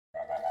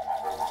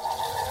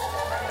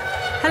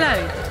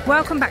Hello,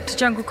 welcome back to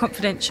Jungle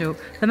Confidential,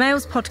 the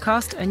Mail's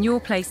podcast and your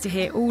place to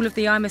hear all of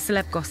the I'm a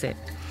Celeb gossip.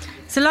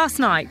 So last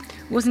night,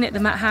 wasn't it the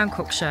Matt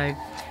Hancock show?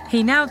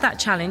 He nailed that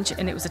challenge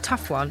and it was a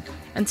tough one.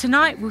 And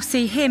tonight we'll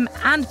see him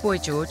and Boy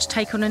George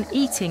take on an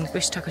eating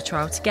bush tucker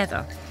trial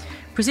together.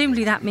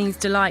 Presumably that means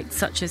delights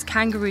such as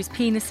kangaroos'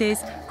 penises,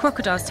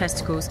 crocodiles'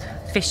 testicles,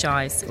 fish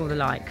eyes or the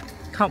like.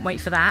 Can't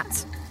wait for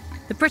that.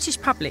 The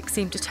British public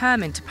seemed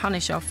determined to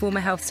punish our former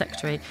health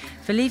secretary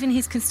for leaving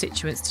his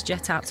constituents to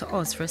jet out to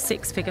Oz for a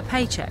six-figure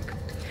paycheck.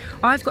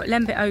 I've got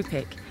Lembit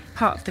Opik,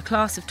 part of the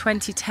class of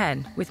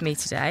 2010, with me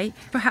today,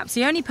 perhaps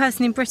the only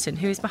person in Britain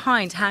who is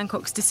behind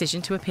Hancock's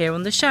decision to appear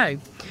on the show.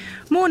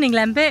 Morning,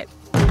 Lembit.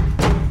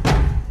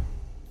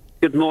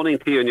 Good morning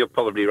to you, and you're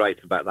probably right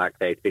about that,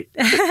 Katie.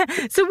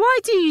 So why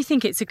do you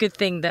think it's a good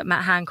thing that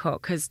Matt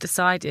Hancock has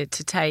decided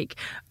to take,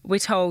 we're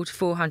told,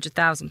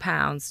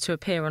 £400,000 to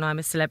appear on I'm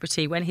a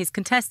Celebrity when his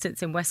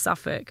contestants in West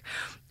Suffolk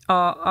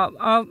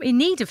are in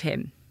need of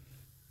him?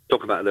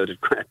 Talk about a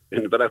loaded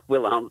question, but I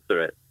will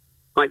answer it.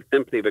 Quite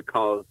simply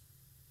because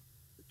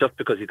just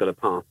because he's got a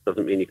past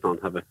doesn't mean he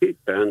can't have a future.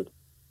 And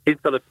he's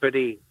got a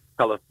pretty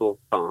colourful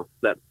past.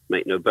 Let's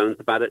make no bones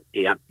about it.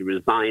 He had to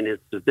resign his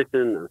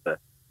position as a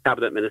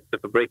cabinet minister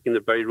for breaking the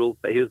very rules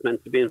that he was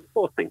meant to be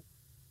enforcing.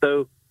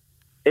 So,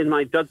 in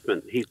my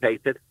judgment, he's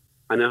hated.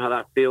 I know how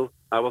that feels.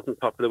 I wasn't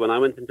popular when I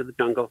went into the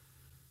jungle.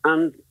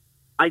 And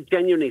I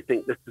genuinely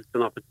think this is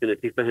an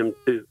opportunity for him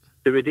to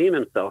redeem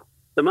himself.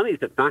 The money's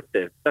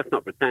attractive, let's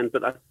not pretend,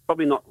 but that's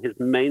probably not his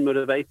main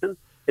motivation.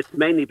 It's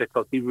mainly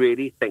because he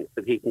really thinks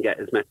that he can get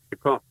his message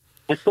across.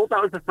 I thought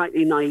that was a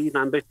slightly naive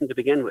ambition to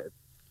begin with,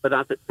 but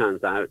as it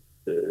turns out,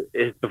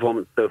 his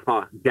performance so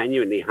far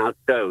genuinely has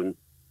shown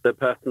the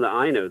person that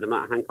I know, the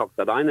Matt Hancock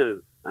that I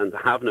know and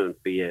have known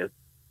for years,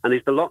 and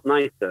he's a lot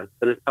nicer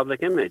than his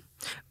public image.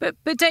 But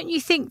don't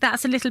you think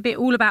that's a little bit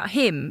all about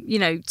him, you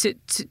know,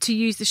 to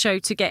use the show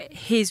to get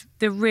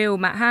the real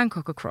Matt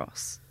Hancock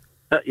across?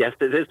 Yes,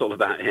 it is all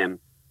about him.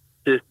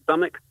 To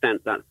some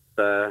extent,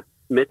 that's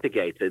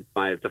mitigated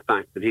by the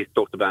fact that he's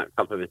talked about a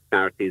couple of his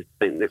charities,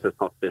 St. Nicholas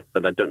Hospice,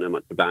 that I don't know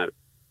much about,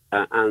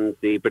 and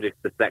the British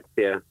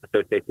Dyslexia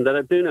Association, that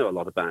I do know a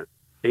lot about.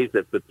 He's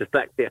lived with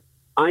dyslexia.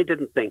 I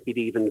didn't think he'd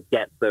even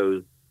get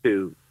those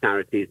two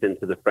charities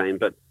into the frame,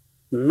 but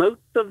most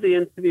of the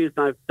interviews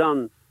I've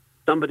done,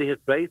 somebody has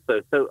raised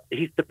those. So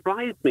he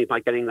surprised me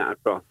by getting that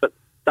across, but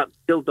that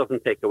still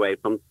doesn't take away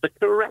from the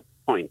correct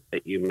point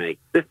that you make.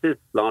 This is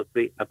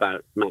largely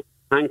about Matt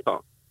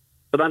Hancock,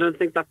 but I don't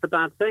think that's a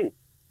bad thing.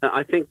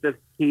 I think that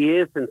he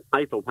is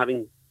entitled,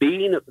 having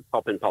been at the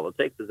top in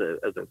politics as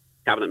a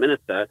cabinet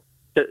minister,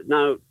 to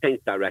now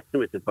change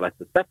direction, which is what I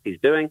suspect he's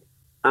doing,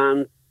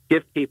 and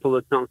give people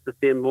a chance to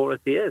see him more as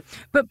he is.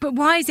 But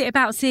why is it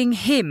about seeing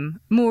him,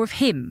 more of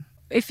him?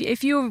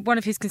 If you're one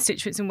of his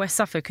constituents in West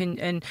Suffolk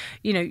and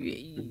you know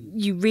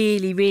you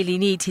really, really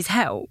need his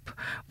help,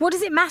 what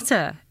does it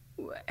matter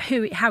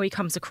how he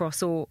comes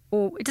across, or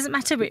it doesn't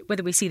matter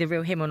whether we see the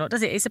real him or not,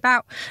 does it? It's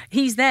about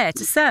he's there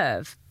to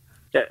serve.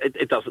 Yeah,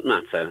 it doesn't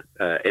matter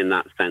in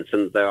that sense.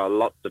 And there are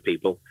lots of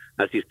people,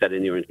 as you said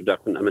in your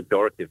introduction, a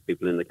majority of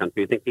people in the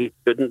country who think he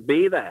shouldn't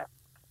be there.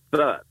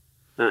 But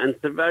and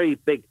it's a very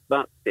big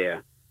but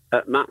here.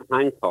 Matt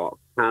Hancock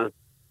has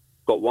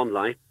got one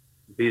life.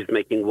 He's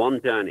making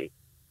one journey.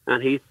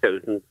 And he's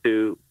chosen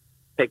to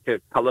take a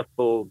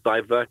colourful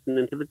diversion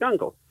into the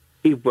jungle.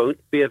 He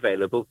won't be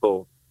available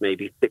for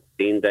maybe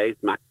 16 days,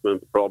 maximum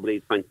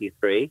probably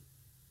 23.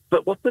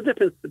 But what's the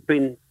difference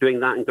between doing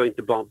that and going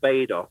to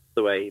Barbados,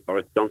 the way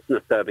Boris Johnson,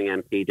 a serving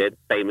MP, did,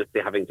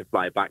 famously having to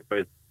fly back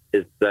for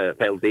his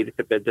failed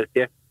leadership bid this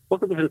year?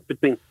 What's the difference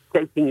between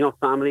taking your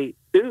family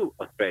to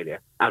Australia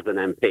as an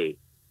MP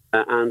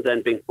and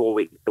then being 4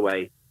 weeks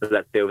away,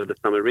 let's say, over the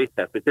summer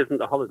recess, which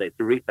isn't a holiday, it's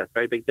a recess,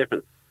 very big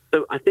difference.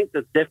 So I think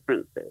the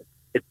difference is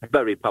it's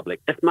very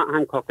public. If Matt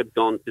Hancock had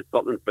gone to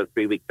Scotland for a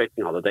 3-week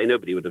fishing holiday,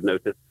 nobody would have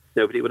noticed,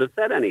 nobody would have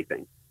said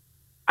anything.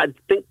 I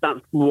think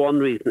that's one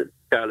reason it's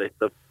careless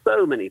of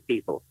so many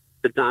people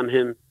to damn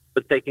him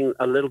for taking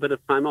a little bit of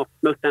time off.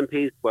 Most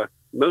MPs work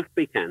most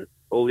weekends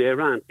all year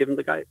round. Give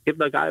the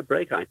guy a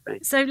break, I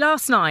think. So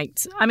last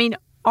night, I mean,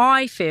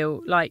 I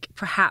feel like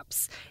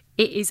perhaps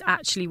it is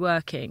actually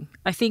working.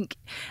 I think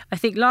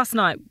last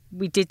night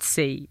we did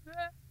see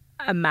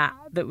a Matt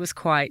that was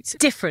quite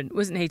different,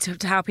 wasn't he,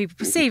 to how people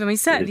perceive. I mean,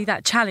 certainly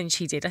that challenge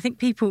he did. I think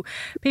people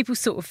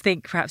sort of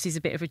think perhaps he's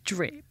a bit of a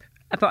drip.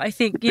 But I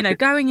think, you know,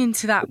 going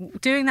into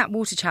that, doing that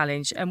water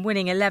challenge and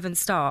winning 11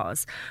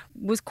 stars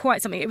was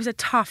quite something. It was a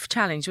tough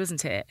challenge,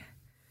 wasn't it?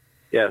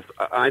 Yes,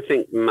 I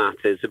think Matt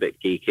is a bit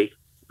geeky.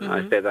 Mm-hmm.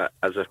 I say that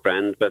as a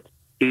friend, but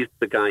he's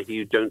the guy who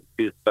you don't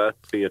choose first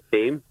for your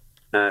team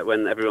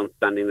when everyone's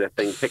standing there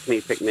saying, pick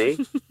me.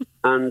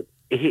 And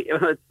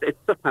it's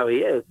just how he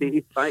is.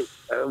 He's like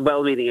a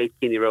well-meaning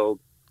 18-year-old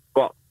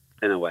squat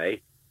in a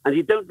way. And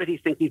you don't really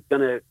think he's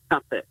going to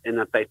cut it in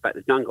a place like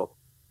the jungle.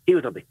 He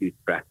was on a huge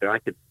pressure. I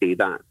could see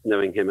that,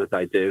 knowing him as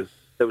I do.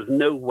 There was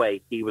no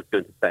way he was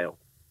going to fail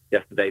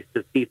yesterday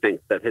because he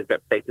thinks that his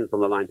reputation's on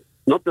the line,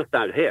 not just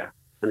out here.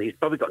 And he's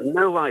probably got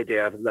no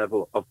idea of the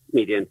level of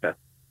media interest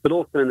but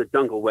also in the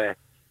jungle where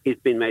he's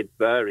been made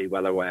very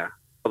well aware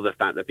of the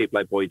fact that people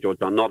like Boy George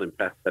are not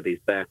impressed that he's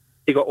there.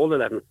 He got all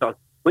 11 stars.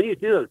 When you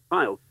do those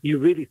trials, you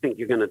really think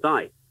you're going to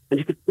die. And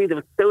you could see there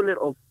was so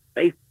little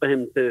space for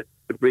him to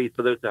breathe.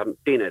 For those who haven't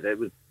seen it, it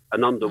was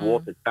an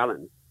underwater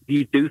challenge.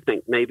 You do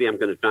think maybe I'm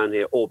going to drown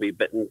here or be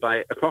bitten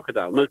by a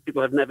crocodile. Most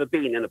people have never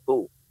been in a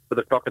pool with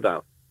a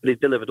crocodile, but he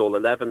delivered all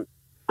 11.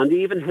 And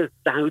even his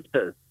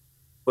doubters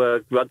were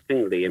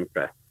grudgingly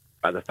impressed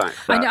by the fact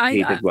that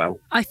he did well.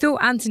 I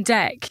thought Ant and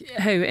Dec,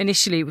 who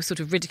initially were sort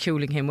of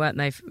ridiculing him, weren't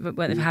they for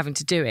having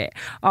to do it,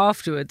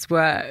 afterwards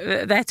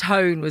their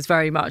tone was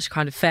very much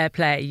kind of fair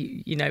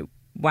play, you know,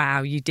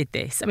 wow, you did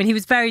this. I mean, he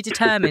was very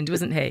determined,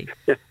 wasn't he?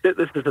 Yeah,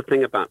 this is the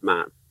thing about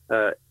Matt.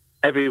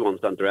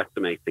 Everyone's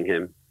underestimating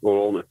him, or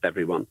almost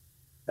everyone.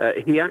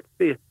 He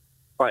actually is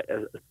quite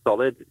a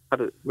solid,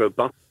 quite a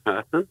robust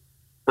person,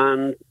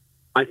 and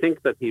I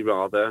think that he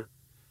rather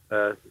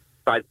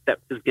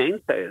sidestepped his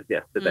gainsayers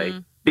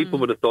yesterday. People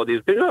would have thought he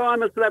was doing, oh,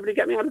 I'm a celebrity,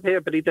 get me out of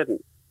here, but he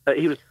didn't.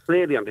 He was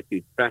clearly under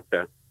huge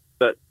pressure,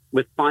 but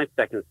with 5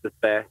 seconds to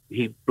spare,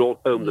 he brought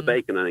home the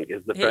bacon, I think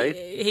is the phrase.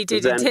 He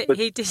did.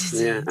 He did.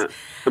 Yeah,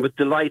 and with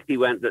delight, he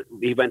went into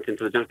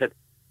the jungle and said,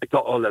 I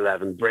got all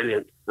 11,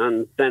 brilliant.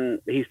 And then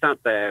he sat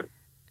there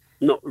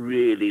not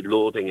really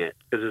lauding it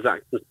because his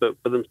actions spoke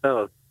for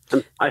themselves.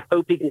 And I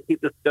hope he can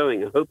keep this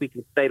going. I hope he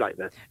can stay like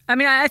this. I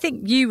mean, I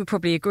think you would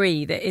probably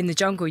agree that in the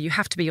jungle you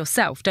have to be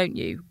yourself, don't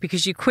you?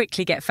 Because you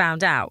quickly get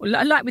found out.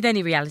 Like with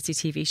any reality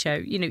TV show,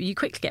 you know, you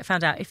quickly get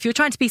found out. If you're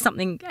trying to be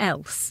something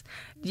else,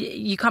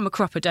 you come a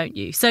cropper, don't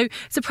you? So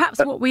perhaps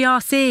what we are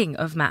seeing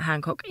of Matt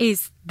Hancock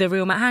is the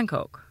real Matt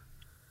Hancock.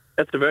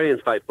 That's a very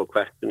insightful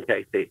question,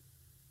 Katie.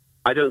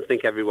 I don't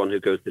think everyone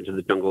who goes into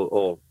the jungle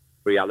or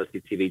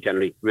reality TV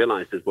generally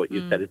realises what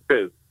you said is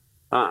true.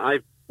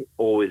 I've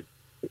always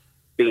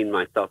been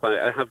myself.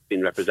 I have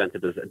been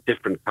represented as a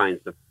different kind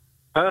of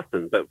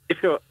person, but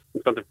if you're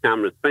in front of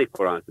cameras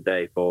 24 hours a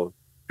day for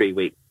 3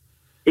 weeks,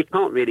 you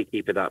can't really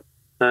keep it up.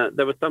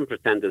 There were some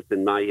pretenders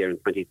in my year in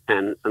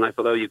 2010, and I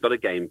thought, oh, you've got a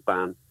game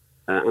plan,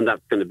 and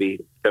that's going to be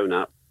shown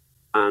up.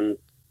 And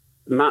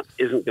Matt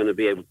isn't going to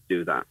be able to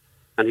do that,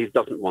 and he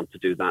doesn't want to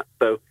do that.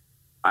 So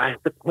I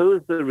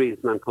suppose the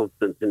reason I'm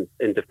confident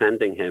in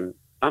defending him,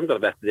 I haven't got a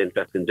vested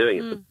interest in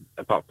doing it,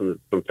 apart from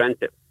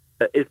friendship,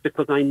 is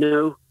because I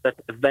know that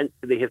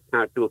eventually his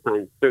character will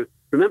shine through.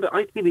 Remember,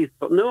 ITV's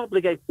got no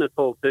obligation at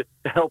all to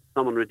help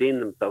someone redeem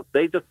themselves.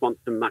 They just want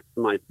to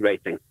maximise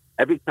rating.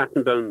 Every cat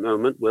and bone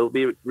moment will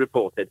be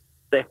reported.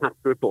 They had to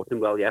report him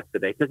well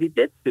yesterday because he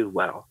did do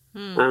well.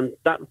 And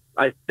that's,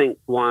 I think,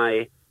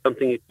 why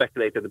something you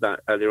speculated about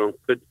earlier on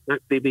could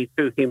actually be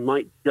true. He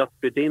might just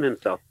redeem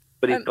himself.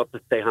 But he's got to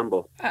stay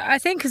humble. I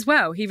think as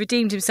well, he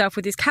redeemed himself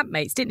with his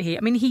campmates, didn't he?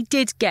 I mean, he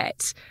did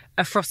get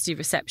a frosty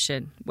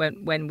reception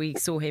when we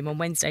saw him on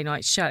Wednesday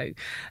night's show,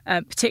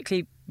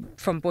 particularly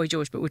from Boy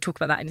George, but we'll talk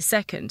about that in a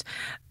second.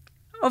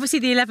 Obviously,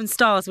 the 11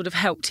 stars would have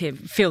helped him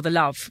feel the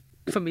love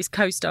from his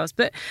co-stars.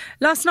 But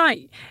last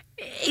night,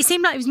 it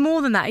seemed like it was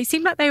more than that. It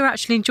seemed like they were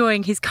actually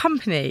enjoying his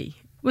company,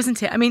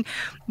 wasn't it? I mean,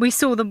 we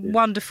saw the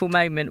wonderful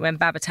moment when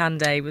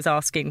Babatande was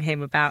asking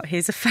him about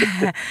his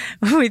affair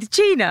with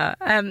Gina,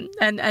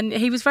 and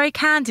he was very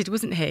candid,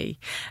 wasn't he,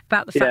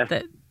 about the fact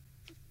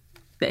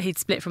that he'd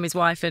split from his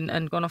wife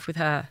and gone off with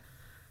her.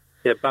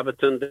 Yeah,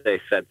 Babatunde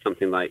said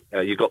something like,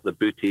 you got the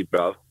booty,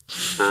 bro.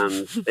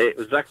 And it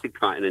was actually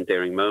quite an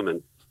endearing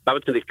moment.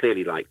 Babatunde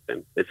clearly likes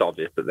him. It's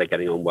obvious that they're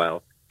getting on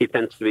well. He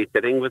tends to be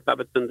sitting with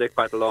Babatunde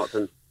quite a lot,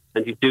 and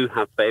you do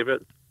have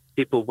favourites.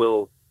 People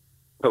will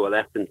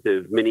coalesce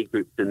into mini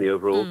groups in the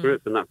overall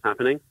group, and that's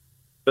happening.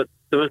 But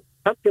the most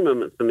touching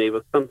moment for me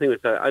was something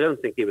which I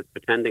don't think he was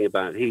pretending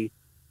about. He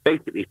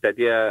basically said,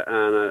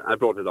 and I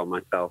brought it on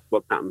myself.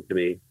 What's happened to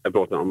me, I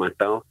brought it on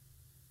myself.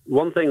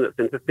 One thing that's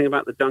interesting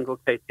about the jungle,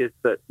 Kate, is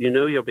that you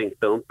know you're being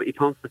filmed, but you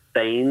can't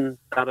sustain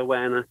that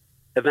awareness.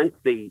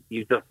 Eventually,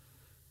 you just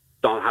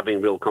start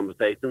having real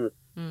conversations.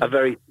 A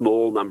very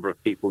small number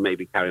of people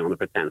maybe carry on a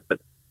pretense,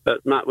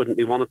 but Matt wouldn't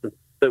be one of them.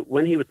 So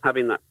when he was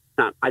having that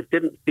chat, I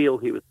didn't feel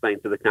he was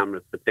playing to the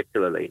cameras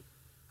particularly.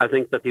 I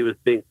think that he was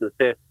being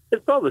sincere.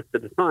 It's always to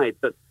decide,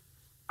 but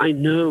I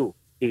know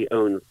he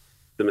owns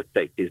the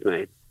mistakes he's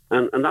made.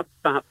 And that's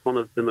perhaps one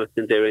of the most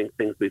endearing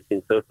things we've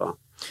seen so far.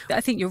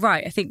 I think you're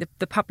right. I think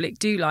the public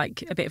do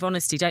like a bit of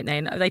honesty, don't they?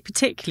 And they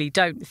particularly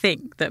don't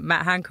think that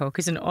Matt Hancock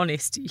is an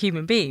honest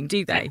human being,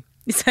 do they?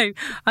 So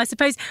I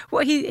suppose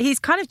he's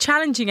kind of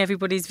challenging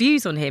everybody's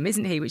views on him,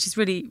 isn't he? Which is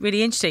really,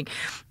 really interesting.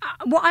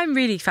 What I'm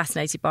really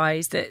fascinated by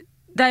is that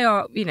they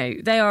are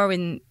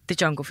in the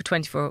jungle for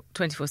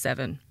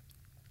 24/7,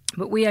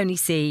 but we only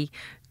see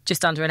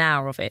just under an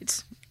hour of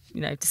it,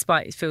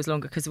 despite it feels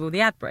longer because of all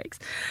the ad breaks.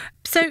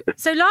 So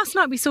last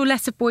night we saw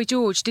less of Boy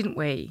George, didn't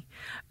we?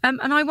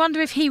 And I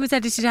wonder if he was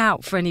edited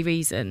out for any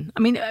reason.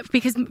 I mean,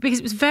 because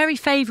it was very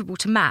favourable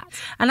to Matt.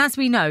 And as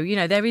we know,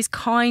 there is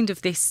kind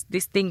of this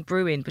thing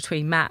brewing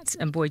between Matt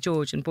and Boy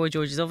George, and Boy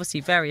George is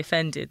obviously very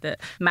offended that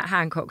Matt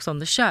Hancock's on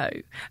the show.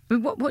 I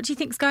mean, what do you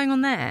think's going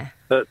on there?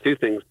 2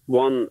 things.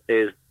 One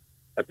is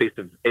a piece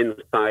of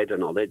insider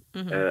knowledge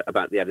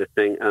about the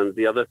editing, and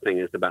the other thing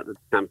is about the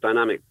camp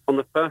dynamics. On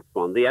the first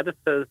one, the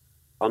editors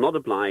are not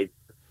obliged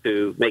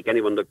to make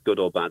anyone look good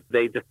or bad.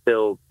 They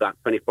distill that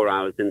 24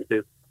 hours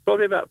into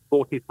probably about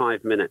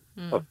 45 minutes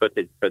of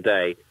footage per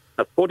day.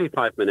 That's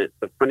 45 minutes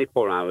of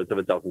 24 hours of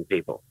a dozen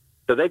people.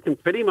 So they can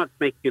pretty much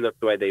make you look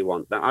the way they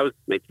want. Now, I was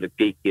made to look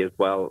geeky as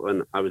well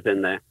when I was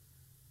in there.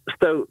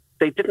 So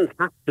they didn't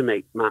have to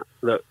make Matt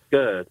look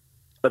good,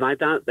 but I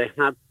doubt they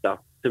had stuff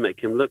to make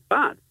him look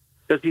bad,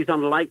 because he's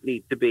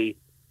unlikely to be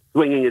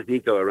swinging his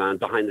ego around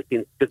behind the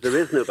scenes, because there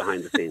is no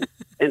behind the scenes.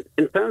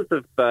 In terms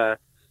of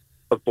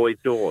Boy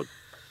George,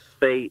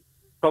 they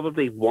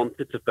probably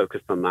wanted to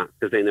focus on that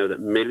because they know that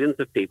millions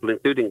of people,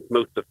 including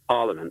most of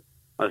Parliament,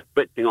 are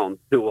switching on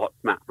to watch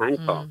Matt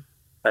Hancock.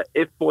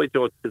 If Boy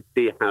George could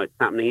see how it's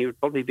happening, he would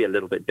probably be a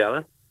little bit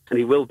jealous, and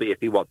he will be if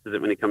he watches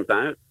it when it comes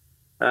out.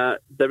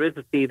 There is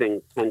a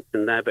seething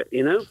tension there, but,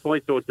 Boy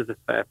George is a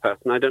fair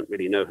person. I don't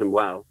really know him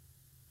well,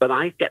 but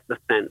I get the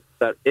sense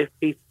that if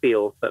he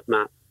feels that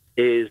Matt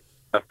is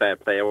a fair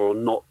player or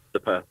not the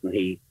person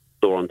he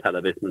saw on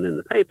television and in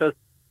the papers,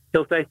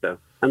 he'll say so.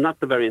 And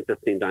that's a very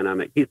interesting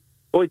dynamic.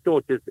 Boy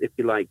George is, if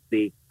you like,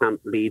 the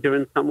camp leader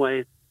in some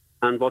ways,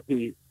 and what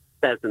he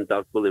says and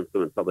does will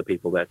influence other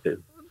people there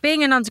too.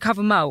 Being an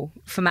undercover mole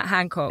for Matt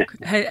Hancock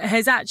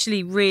has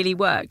actually really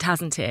worked,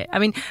 hasn't it? I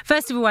mean,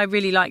 first of all, I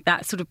really like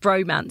that sort of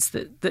bromance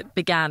that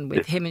began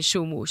with him and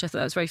Sean Walsh. I thought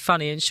that was very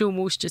funny, and Sean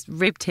Walsh just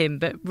ribbed him,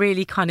 but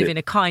really kind of in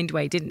a kind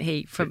way, didn't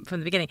he, from the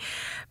beginning?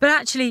 But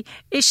actually,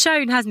 it's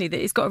shown, hasn't he, that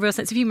it's got a real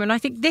sense of humour. And I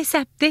think this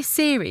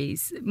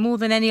series, more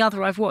than any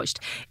other I've watched,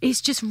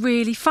 is just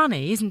really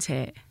funny, isn't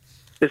it?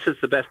 This is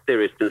the best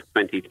series since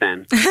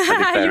 2010.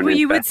 Well,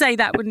 you would say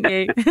that, wouldn't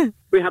you?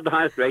 We have the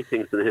highest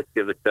ratings in the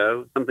history of the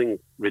show, something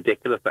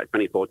ridiculous, like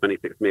 24,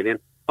 26 million,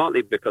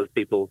 partly because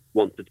people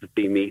wanted to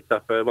see me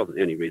suffer. It wasn't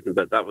the only reason,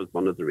 but that was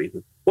one of the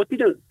reasons. What you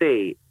don't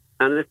see,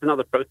 and it's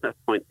another process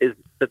point, is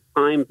the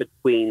time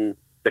between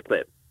the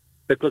clips.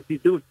 Because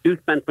you do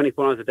spend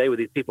 24 hours a day with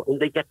these people, and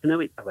they get to know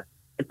each other.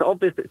 It's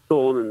obvious that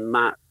Sean and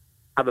Matt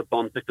have a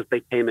bond because they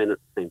came in at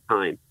the same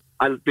time.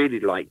 I really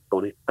like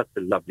Sean. He's such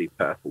a lovely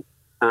person.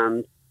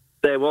 And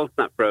there was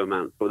that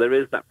bromance, or there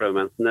is that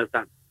bromance, and there's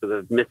that sort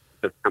of mist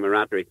of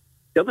camaraderie.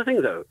 The other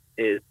thing, though,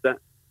 is that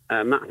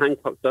Matt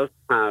Hancock does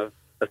have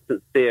a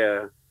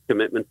sincere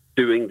commitment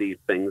to doing these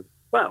things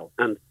well.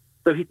 And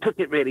so he took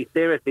it really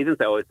seriously. He didn't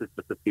say, oh, this is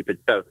just a stupid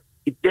show.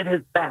 He did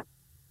his best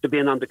to be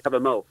an undercover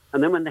mole.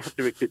 And then when they had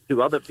to recruit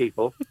two other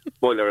people,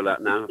 spoiler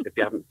alert now, if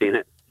you haven't seen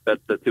it,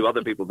 but the two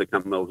other people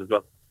become moles as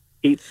well,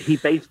 he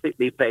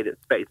basically played it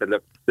straight. He said,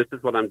 look, this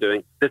is what I'm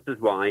doing. This is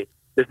why.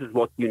 This is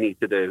what you need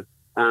to do.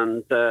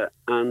 And the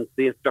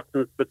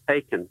instructions were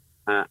taken,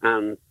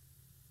 and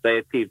they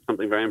achieved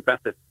something very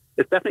impressive.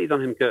 It's definitely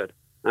done him good.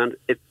 And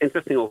it's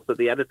interesting also that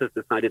the editors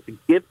decided to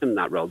give him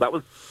that role. That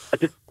was a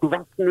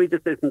discretionary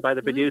decision by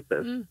the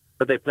producers,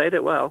 but they played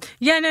it well.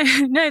 Yeah,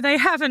 no, they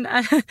haven't.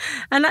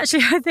 And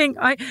actually, I think,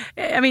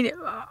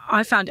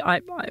 I found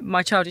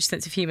my childish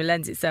sense of humour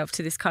lends itself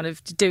to this kind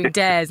of doing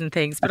dares and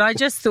things. But I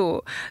just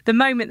thought the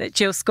moment that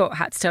Jill Scott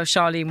had to tell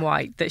Charlene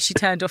White that she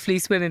turned off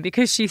Loose Women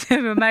because she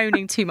were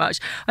moaning too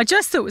much, I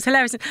just thought it was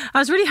hilarious. I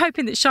was really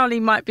hoping that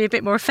Charlene might be a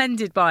bit more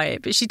offended by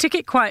it, but she took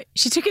it quite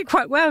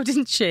well,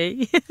 didn't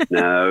she?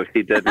 No,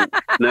 she didn't.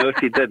 No,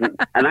 she didn't.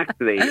 And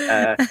actually,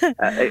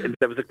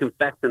 there was a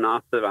confession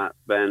after that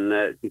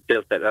when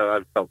Jill said, "Oh,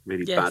 I felt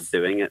really bad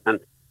doing it," and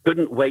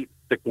couldn't wait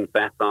to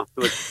confess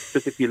afterwards.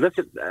 Because if you look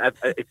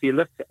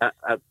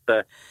at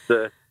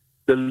the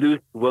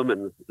loose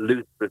woman's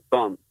loose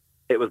response,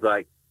 it was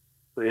like,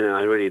 I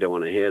really don't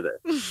want to hear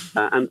this.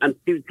 And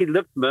she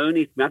looked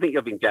moany to me. I think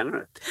you're being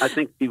generous. I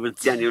think she was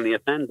genuinely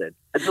offended.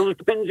 And she was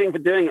cringing for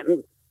doing it.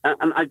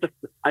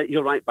 And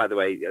you're right, by the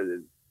way.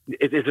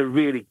 It is a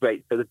really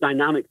great show. The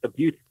dynamics are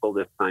beautiful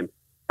this time.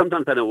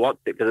 Sometimes I don't watch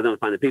it because I don't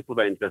find the people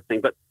very interesting,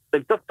 but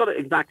they've just got it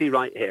exactly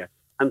right here.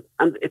 And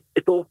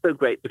it's also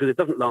great because it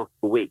doesn't last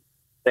for weeks.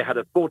 They had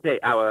a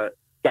 48-hour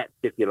sketch,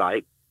 if you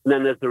like, and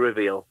then there's the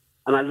reveal.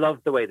 And I love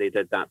the way they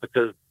did that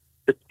because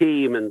the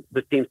team and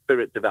the team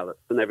spirit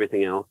develops and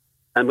everything else.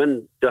 And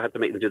when they had to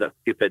make them do that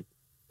stupid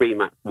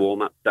pre-match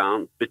warm-up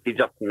dance, which he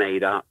just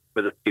made up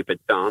with a stupid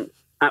dance,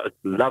 that was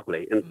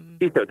lovely. And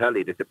she showed her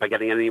leadership by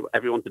getting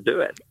everyone to do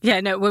it.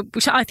 Yeah, no,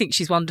 I think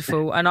she's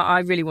wonderful, and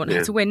I really want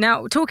her to win.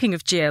 Now, talking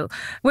of Jill,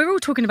 we're all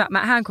talking about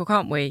Matt Hancock,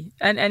 aren't we?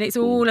 And it's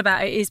all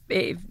about,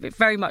 it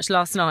very much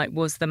last night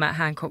was the Matt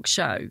Hancock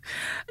show.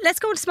 Let's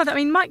go on to some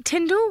other, Mike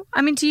Tyndall,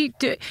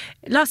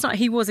 last night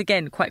he was,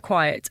 again, quite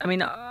quiet.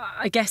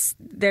 I guess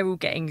they're all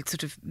getting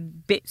sort of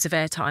bits of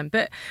airtime,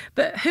 but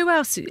who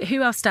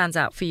else stands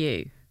out for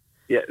you?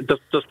 Yeah,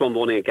 just one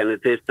warning again,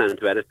 it is down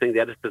to editing. The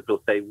editors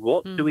will say,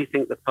 what do we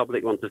think the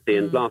public want to see?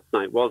 And last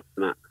night was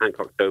the Matt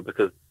Hancock show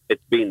because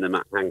it's been the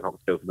Matt Hancock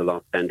show for the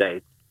last 10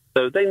 days.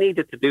 So they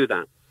needed to do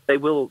that. They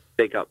will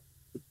dig up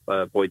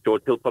Boy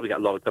George. He'll probably get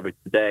a lot of coverage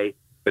today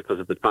because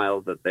of the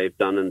trial that they've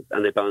done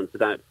and they balanced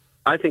it out.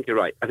 I think you're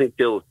right. I think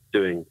Jill's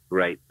doing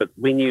great, but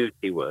we knew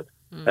she would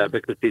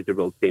because she's a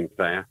real team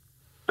player.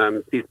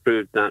 He's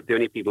proved that the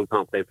only people who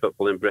can't play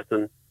football in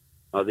Britain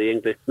are the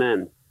English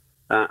men.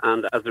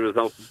 And as a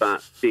result of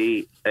that,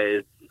 he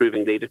is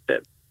proving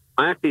leadership.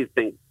 I actually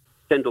think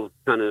Tyndall's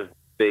kind of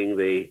being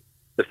the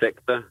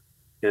fixer.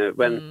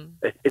 When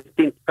it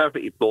seems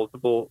perfectly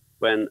plausible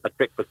when a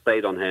trick was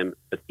played on him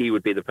that he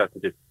would be the person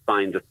to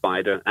find the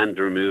spider and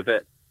to remove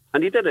it.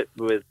 And he did it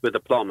with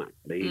aplomb,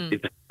 actually. He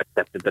just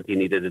accepted that he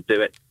needed to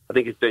do it. I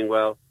think he's doing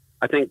well.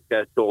 I think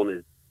Sean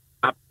is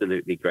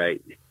absolutely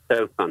great. He's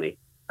so funny.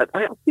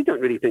 I actually don't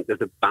really think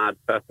there's a bad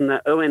person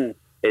there. Owen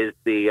is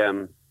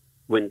the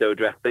window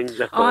dressing.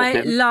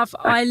 I love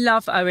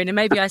Owen, and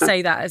maybe I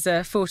say that as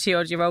a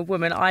 40-odd-year-old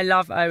woman. I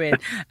love Owen.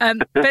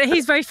 But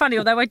he's very funny,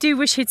 although I do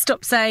wish he'd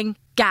stop saying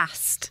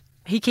gassed.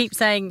 He keeps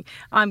saying,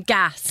 I'm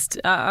gassed.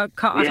 I've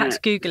had to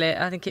Google it.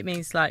 I think it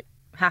means like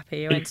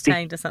happy or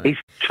entertained or something.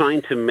 He's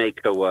trying to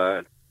make a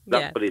word.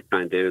 That's what he's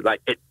trying to do.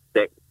 Like, it's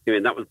sick. I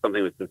mean, that was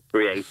something that was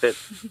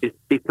creative.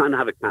 He's trying to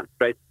have a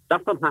catchphrase.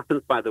 That's what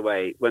happens, by the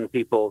way, when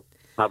people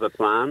have a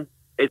plan.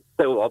 It's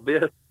so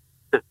obvious,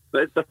 but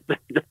it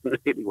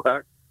doesn't really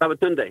work.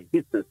 Babatunde,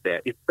 he's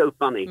sincere. He's so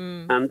funny,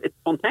 and it's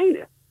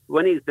spontaneous.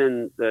 When he's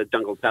in the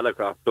Jungle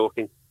Telegraph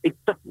talking, it's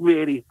just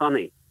really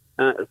funny.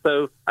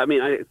 So, I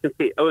mean, I can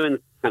see Owen's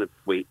kind of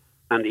sweet,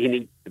 and he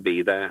needs to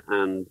be there.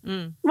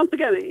 And once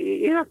again,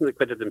 he hasn't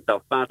acquitted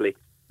himself badly.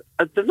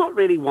 There's not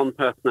really one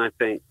person I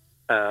think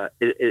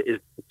is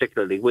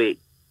particularly weak.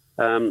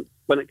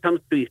 When it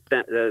comes to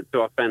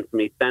our friend from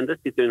EastEnders,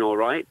 he's doing all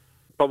right.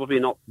 Probably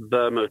not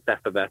the most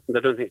effervescent. I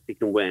don't think she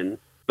can win.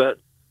 But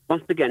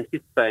once again,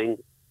 she's playing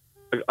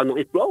a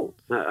nice role.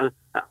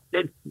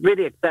 It's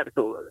really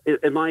exceptional.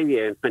 In my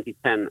year, in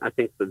 2010, I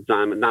think the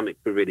dynamics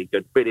were really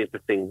good, really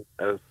interesting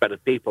spread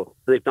of people.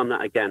 So they've done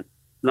that again.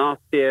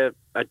 Last year,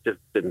 I just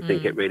didn't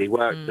think it really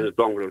worked. There's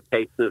wrong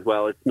rotation as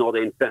well. It's not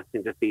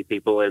interesting to see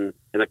people in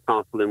a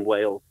castle in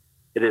Wales.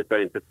 It is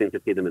very interesting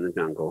to see them in the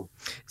jungle.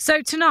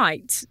 So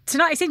tonight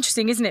is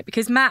interesting, isn't it?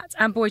 Because Matt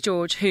and Boy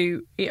George,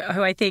 who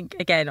I think,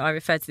 again, I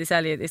referred to this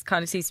earlier, this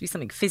kind of seems to be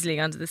something fizzling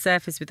under the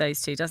surface with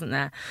those two, doesn't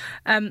there?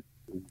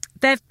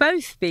 They've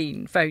both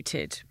been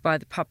voted by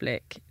the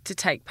public to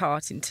take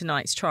part in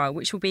tonight's trial,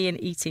 which will be an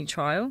eating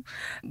trial.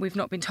 We've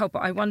not been told,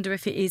 but I wonder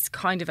if it is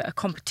kind of a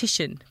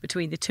competition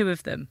between the two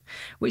of them,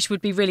 which would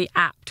be really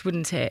apt,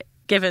 wouldn't it?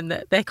 Given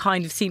that they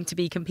kind of seem to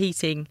be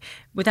competing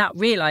without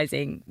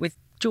realising with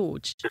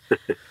George.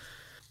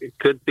 It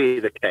could be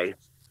the case.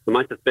 But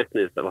my suspicion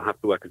is that we'll have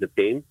to work as a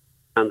team.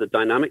 And the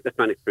dynamic they're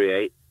trying to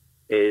create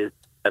is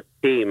a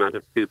team out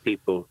of two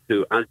people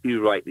who, as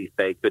you rightly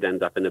say, could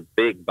end up in a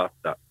big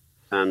bust-up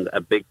and a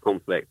big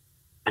conflict.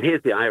 And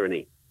here's the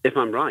irony. If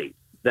I'm right,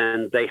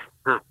 then they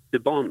have to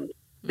bond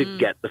to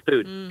get the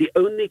food. The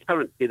only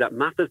currency that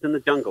matters in the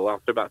jungle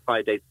after about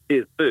 5 days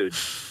is food,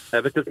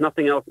 because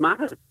nothing else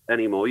matters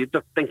anymore. You're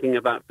just thinking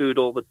about food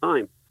all the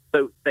time.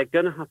 So they're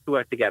going to have to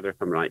work together, if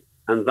I'm right.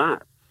 And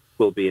that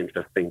will be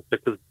interesting,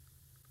 because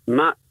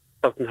Matt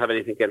doesn't have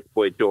anything against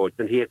Boy George,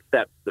 and he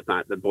accepts the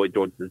fact that Boy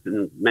George is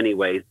in many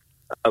ways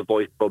a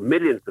voice for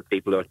millions of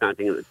people who are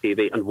shouting at the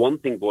TV and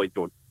wanting Boy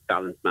George to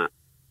challenge Matt.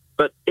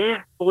 But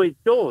if Boy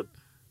George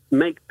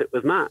makes it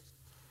with Matt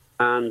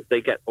and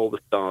they get all the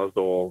stars,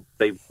 or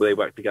they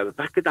work together,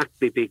 that could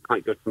actually be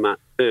quite good for Matt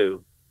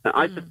too.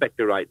 I suspect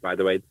you're right, by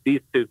the way. These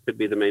two could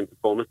be the main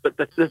performers, but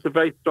there's a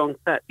very strong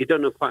set. You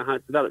don't know quite how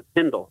it develops.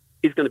 Tyndall,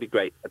 he's going to be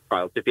great at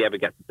trials if he ever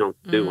gets a chance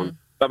to do one.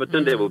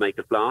 Babatunde will make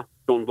us laugh.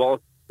 Sean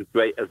Walsh is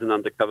great as an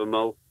undercover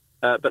mole.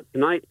 But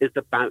tonight is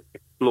about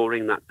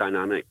exploring that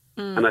dynamic.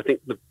 And I think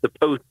the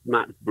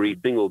post-match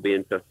briefing will be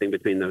interesting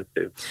between those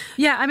two.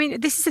 Yeah, I mean,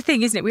 this is the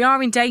thing, isn't it? We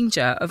are in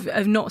danger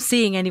of not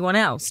seeing anyone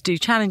else do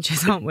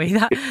challenges, aren't we?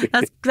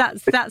 That's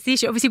the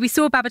issue. Obviously, we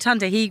saw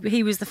Babatunde.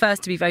 He was the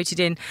first to be voted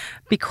in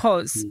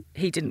because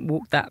he didn't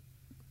walk that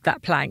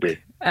plank.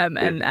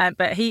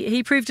 But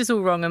he proved us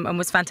all wrong and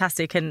was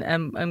fantastic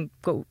and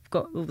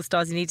got all the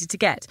stars he needed to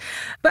get.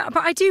 But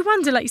I do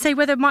wonder, like you say,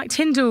 whether Mike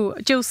Tyndall,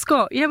 Jill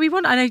Scott, we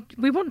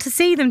want to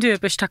see them do a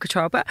Bush Tucker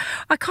trial, but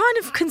I'm kind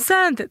of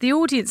concerned that the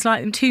audience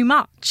like them too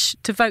much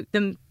to vote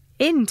them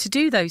in to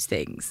do those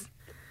things.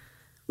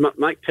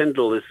 Mike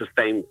Tyndall is the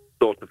same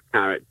sort of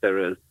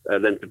character as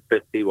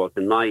Lembit was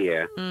in my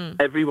year.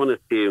 Everyone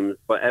assumes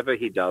whatever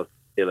he does,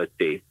 he'll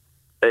achieve.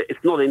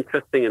 It's not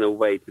interesting in a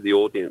way to the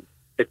audience.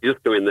 If you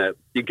just go in there,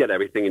 you get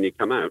everything and you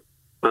come out.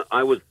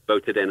 I was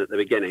voted in at the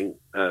beginning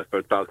for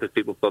a trial because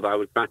people thought I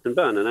would crash and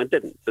burn, and I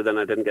didn't. So then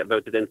I didn't get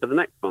voted in for the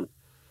next one.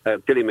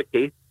 Gilly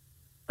McKeith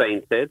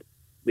fainted.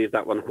 Leave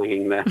that one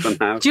hanging there for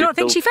now. Do you not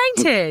think she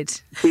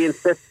fainted? She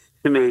insists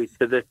to me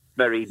to this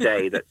very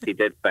day that she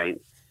did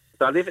faint.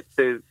 So I leave it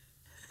to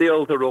the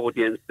older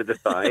audience to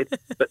decide.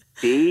 But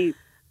she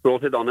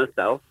brought it on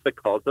herself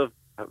because of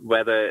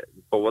whether,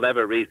 for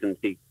whatever reason,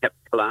 she kept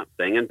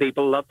collapsing, and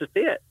people love to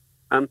see it.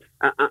 And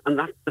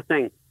that's the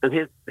thing. And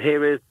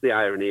here is the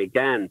irony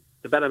again.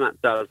 The better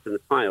Matt does in the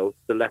trials,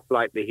 the less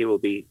likely he will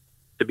be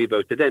to be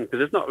voted in,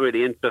 because it's not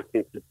really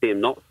interesting to see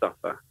him not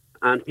suffer.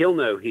 And he'll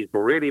know he's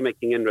really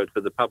making inroads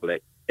with the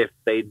public if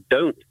they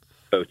don't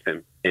vote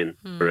him in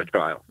for a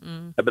trial.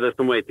 But there's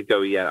some way to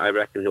go. Yeah, I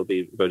reckon he'll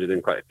be voted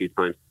in quite a few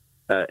times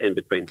in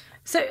between.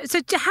 So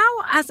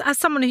how, as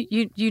someone who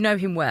you know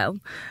him well,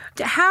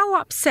 how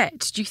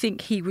upset do you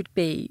think he would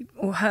be,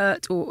 or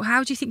hurt, or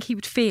how do you think he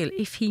would feel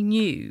if he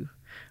knew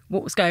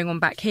what was going on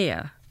back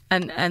here?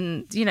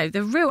 And you know,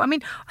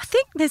 I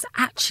think there's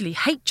actually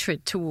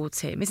hatred towards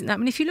him, isn't there? I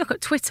mean, if you look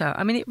at Twitter,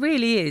 I mean, it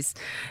really is.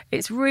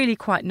 It's really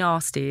quite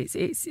nasty.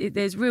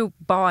 There's real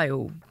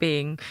bile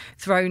being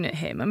thrown at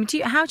him. I mean,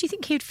 how do you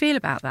think he'd feel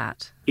about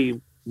that? He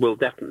will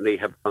definitely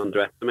have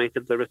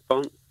underestimated the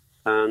response,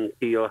 and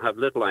he'll have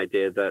little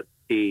idea that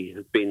he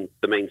has been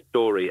the main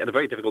story at a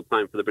very difficult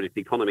time for the British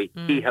economy.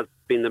 He has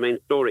been the main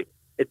story.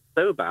 It's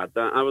so bad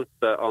that I was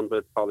on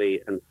with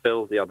Holly and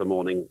Phil the other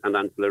morning and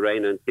Angela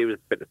Rayner, and she was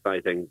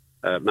criticising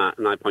Matt,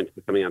 and I pointed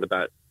to something out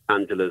about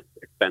Angela's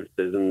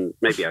expenses, and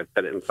maybe I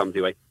said it in a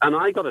clumsy way. And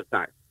I got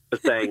attacked for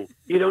saying,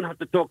 you don't have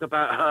to talk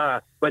about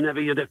her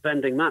whenever you're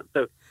defending Matt.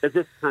 So there's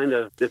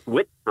this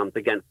witch hunt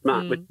against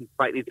Matt, which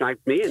slightly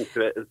dragged me into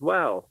it as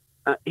well.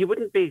 He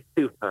wouldn't be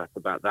too hurt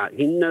about that.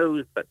 He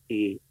knows that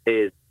he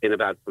is in a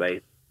bad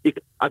place.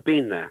 I've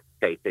been there,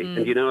 Katie,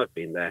 and you know I've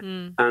been there.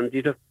 And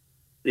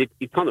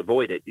you can't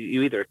avoid it.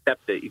 You either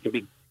accept it, you can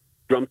be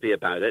grumpy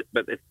about it,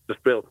 but it's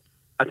just real.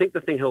 I think the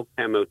thing he'll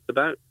care most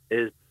about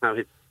is how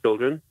his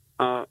children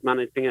are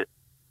managing it.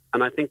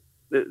 And I think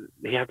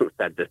he hasn't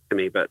said this to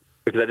me, but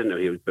because I didn't know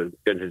he was going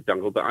to the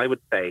jungle, but I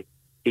would say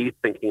he's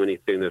thinking when he's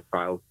doing those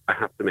trials, I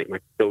have to make my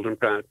children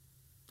proud.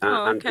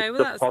 Okay, and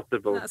well,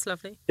 possible. That's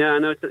lovely. Yeah, I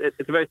know it's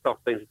a very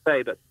soft thing to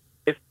say, but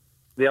if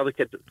the other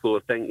kids at school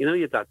are saying, you know,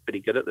 your dad's pretty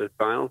good at those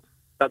trials,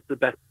 that's the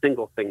best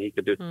single thing he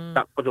could do.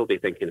 That's what he'll be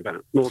thinking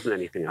about more than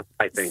anything else,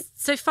 I think.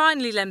 So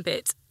finally,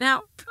 Lembit,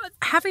 now,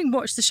 having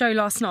watched the show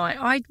last night,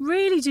 I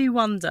really do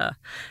wonder,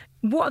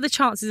 what are the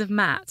chances of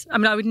Matt? I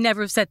mean, I would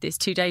never have said this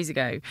 2 days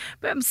ago,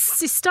 but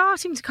it's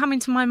starting to come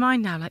into my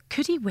mind now, like,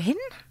 could he win?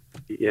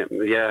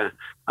 Yeah.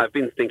 I've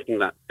been thinking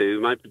that too.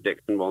 My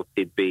prediction was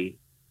he'd be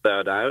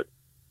third out,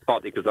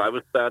 partly because I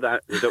was third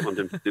out. I don't want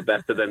him to do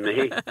better than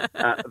me.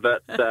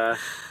 But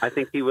I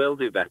think he will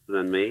do better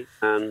than me.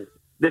 And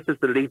this is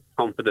the least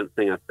confident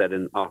thing I've said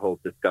in our whole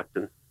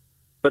discussion.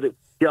 But it's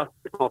just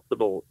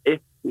possible if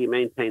he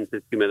maintains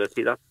his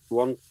humility. That's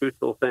one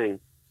crucial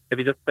thing. If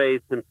he just says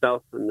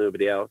himself and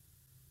nobody else,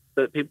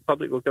 the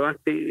public will go,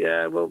 actually,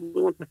 yeah, well,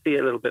 we want to see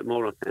a little bit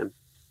more of him.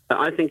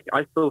 I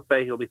still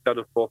say he'll be third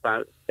or fourth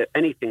out.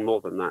 Anything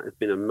more than that has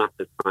been a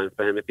massive time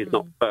for him. If he's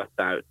not first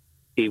out,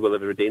 he will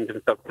have redeemed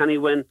himself. Can he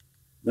win?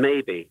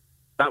 Maybe.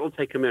 That will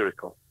take a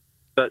miracle.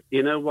 But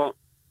you know what?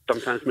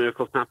 Sometimes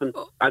miracles happen.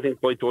 I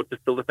think Boy George is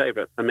still the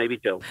favourite, and maybe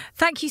Jill.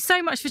 Thank you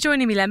so much for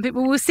joining me, Lembit.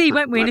 Well, we'll see,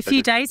 won't we, in a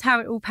few days, how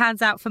it all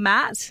pans out for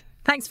Matt.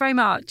 Thanks very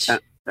much.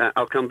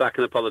 I'll come back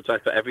and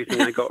apologise for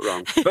everything I got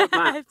wrong. Vote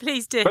Matt.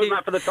 Please do. Vote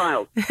Matt for the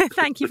trial.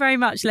 Thank you very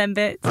much,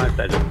 Lembit. My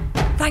pleasure.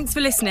 Thanks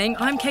for listening.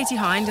 I'm Katie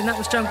Hind, and that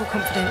was Jungle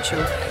Confidential,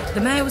 the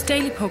Mail's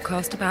daily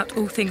podcast about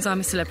all things I'm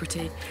a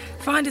Celebrity.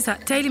 Find us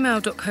at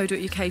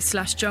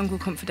dailymail.co.uk/Jungle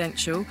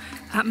Confidential,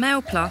 at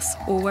Mail Plus,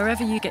 or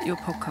wherever you get your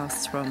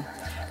podcasts from.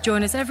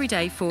 Join us every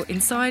day for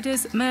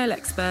insiders, Mail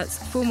experts,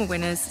 former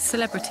winners,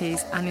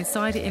 celebrities, and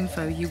insider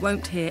info you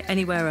won't hear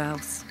anywhere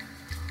else.